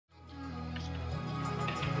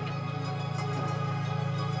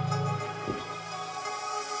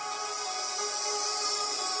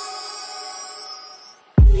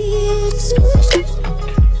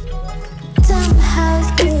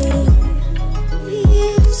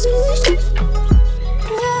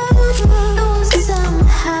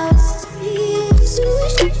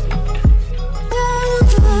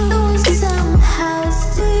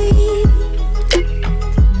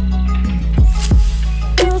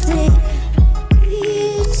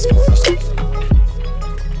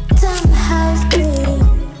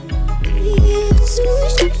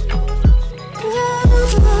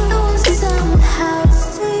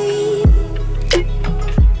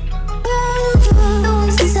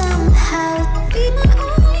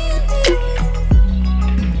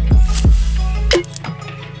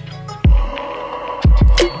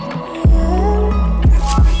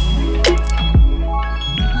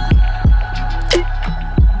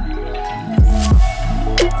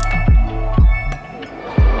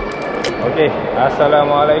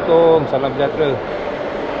Assalamualaikum, salam sejahtera.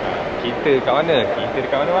 Kita kat mana? Kita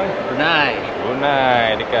dekat mana bang? Brunei.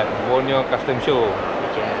 Brunei, dekat Borneo Kustom Show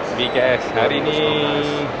BKS. Hari ni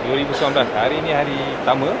 2019. Hari ni hari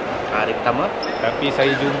pertama. Hari pertama. Tapi saya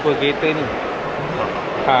jumpa kereta ni.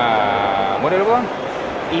 Model apa bang?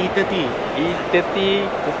 E30. E30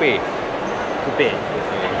 COUPE. COUPE.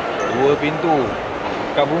 Dua pintu.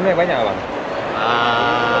 Kat Brunei banyak bang?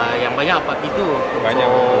 Yang banyak 4 pintu. Banyak.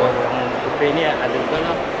 So, yang COUPE ni ada juga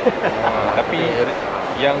lah. Tapi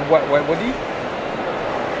yang buat wide body?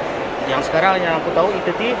 Yang sekarang yang aku tahu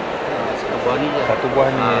E30 satu buah ni je. Satu buah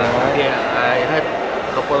ni. I heard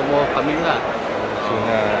couple more coming lah.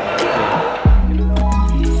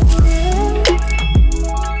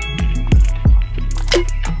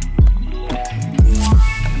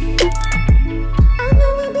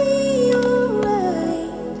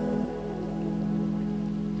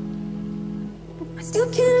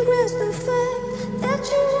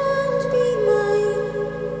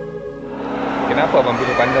 Kenapa abang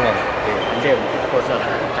pilih pandem bang? Pandem,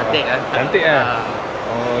 cantik kan? Cantik kan?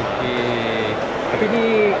 Okey. Tapi ni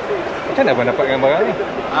macam mana abang dapatkan barang ni?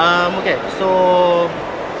 Okay, so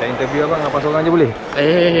saya interview abang seorang je boleh?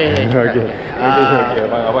 Okey. Okey,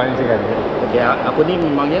 abang ni silakan. Okay, aku ni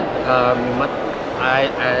memangnya memang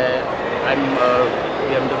I'm a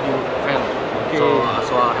BMW fan. Okay.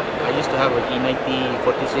 So I used to have an E90,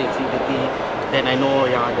 46, E30. Then I know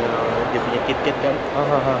yang ada dia punya kit-kit kan.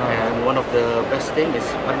 And one of the best thing is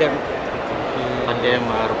pandem. Pandem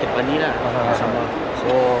roket bunny lah. Sama.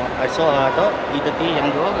 So I saw E30 yang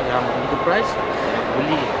jual yang good price, aku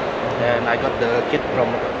beli. And I got the kit from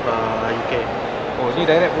UK. Oh, ni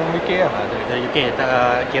direct from UK lah? Dari UK.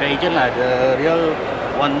 Kira agent lah. The real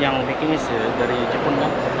one yang making is dari Jepun lah.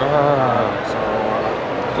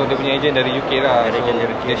 So dia punya agent dari UK lah. Dari agent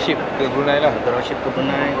dari UK. Dia ship ke Brunei lah. Dia ship ke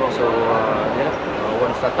Brunei. So dia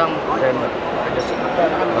once datang, then I just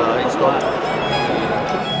install.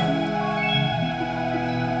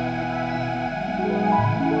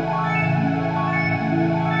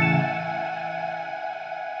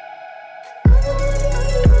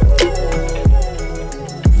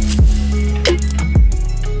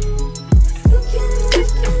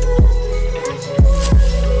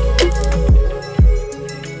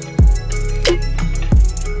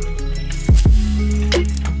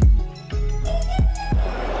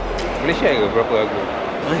 Boleh share ke berapa harga?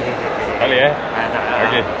 Tak boleh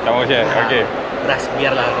Okey, tak mau share. Okey.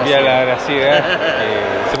 Biarlah rahsia Okey.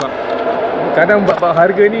 Sebab kadang bab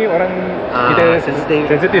harga ni orang kita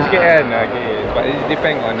sensitif sikit kan. Okey. Sebab it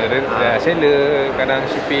depend on the seller, kadang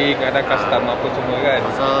shipping, kadang custom apa semua kan.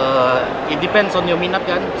 So it depends on your minat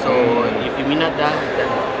kan. So if you minat dah, then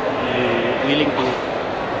you willing to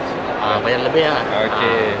bayar lebih lah.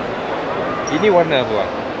 Okey. Ini warna apa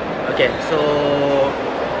bang? Okay, so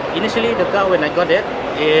initially the car when I got it,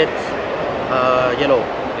 it's yellow.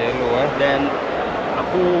 Then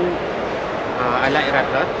aku I like red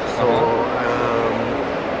lah. So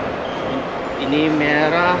ini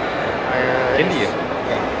merah. Candy ya?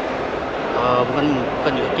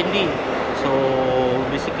 Bukan juga candy. So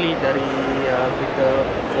basically dari kita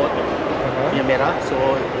Ford punya merah. So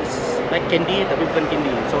it's like candy tapi bukan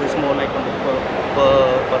candy. So it's more like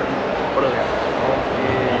pearl ya.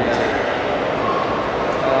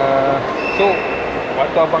 So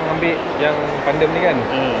waktu abang ambil yang pandem ni kan,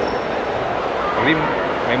 rim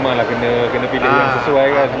memanglah kena pilih yang sesuai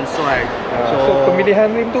kan. Sesuai. So pemilihan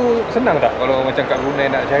rim tu senang tak kalau macam kat Brunei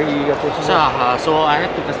nak cari apa semua? Susah. So I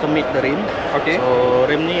have to custom make the rim. Okay. So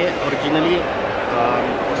rim ni originally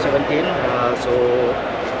 17. So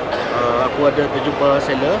aku ada jumpa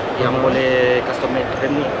seller yang boleh custom make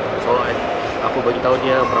rim ni. So aku bagi tahu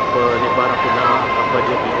dia berapa lebar aku nak, apa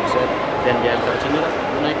dia punya offset, dan dia hantar sini lah.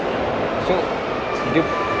 So dia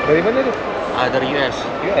dari mana tu? Dari US.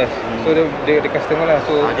 So dia customer lah.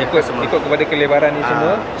 So ikut kepada kelebaran ni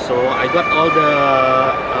semua. So I got all the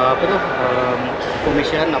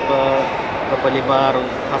information berapa lebar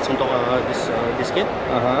khas untuk this kit.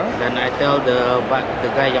 Dan I tell the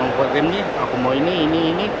guy yang buat rim ni, aku mau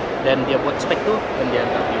ini, dan dia buat spek tu dan dia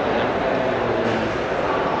hantar gitu kan.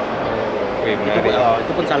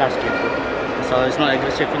 Itu pun salah sikit. So it's not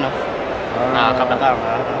aggressive enough. Kat belakang.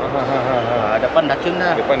 Depan dah cun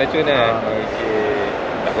dah. Okey.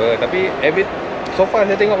 Tak apa. Tapi so far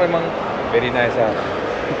saya tengok memang very nice lah.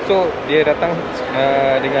 So dia datang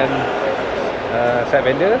dengan side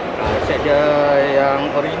fender. Set dia yang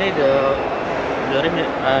original the rim,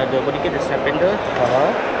 the body kit, the side fender.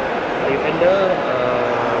 Rear fender,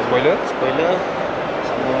 spoiler,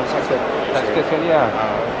 sama suspect. Suspect sekali lah.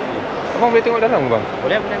 Abang boleh tengok dalam bang?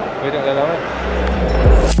 Boleh. Boleh tengok dalam kan?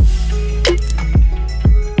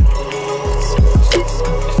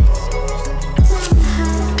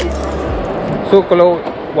 So kalau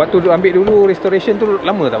waktu ambil dulu restoration tu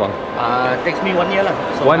lama tak bang? Takes me 1 year lah.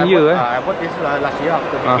 So 1 year I bought this last year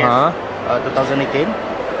after the gas,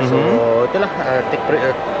 2018. So itulah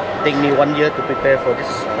take me 1 year to prepare for this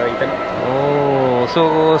event. Oh,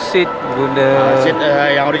 so seat guna seat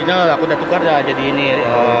yang original aku dah tukar dah jadi ini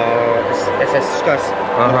SS cars,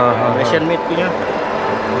 Malaysian made punya.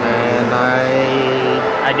 And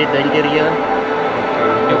I did the interior.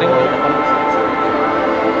 Okay.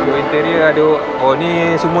 Interior ada. Oh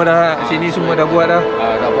ni semua dah sini semua dah buat dah.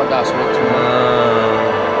 Dah buat dah semua.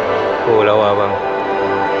 Oh lawa bang.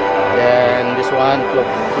 Then this one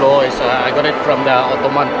floor is I got it from the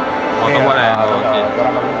automotive.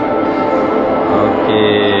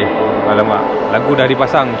 Okey. Alamak, lagu dah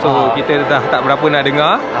dipasang. So kita dah tak berapa nak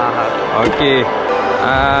dengar. Okey.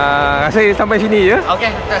 Saya sampai sini je.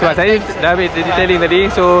 Okey. Sebab saya dah ambil detailing tadi.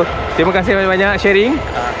 So terima kasih banyak-banyak sharing.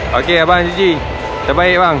 Okey abang Gigi.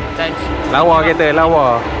 Terbaik bang. Thanks. Lawa kereta,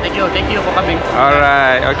 lawa. Thank you for coming.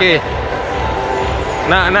 Alright, okey.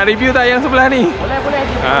 Nak review tak yang sebelah ni? Boleh.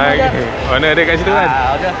 Okay. Mana ada kat situ kan?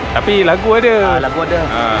 Ada. Tapi lagu ada. Lagu ada.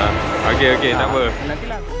 Okey, tak apa.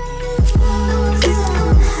 Nantilah.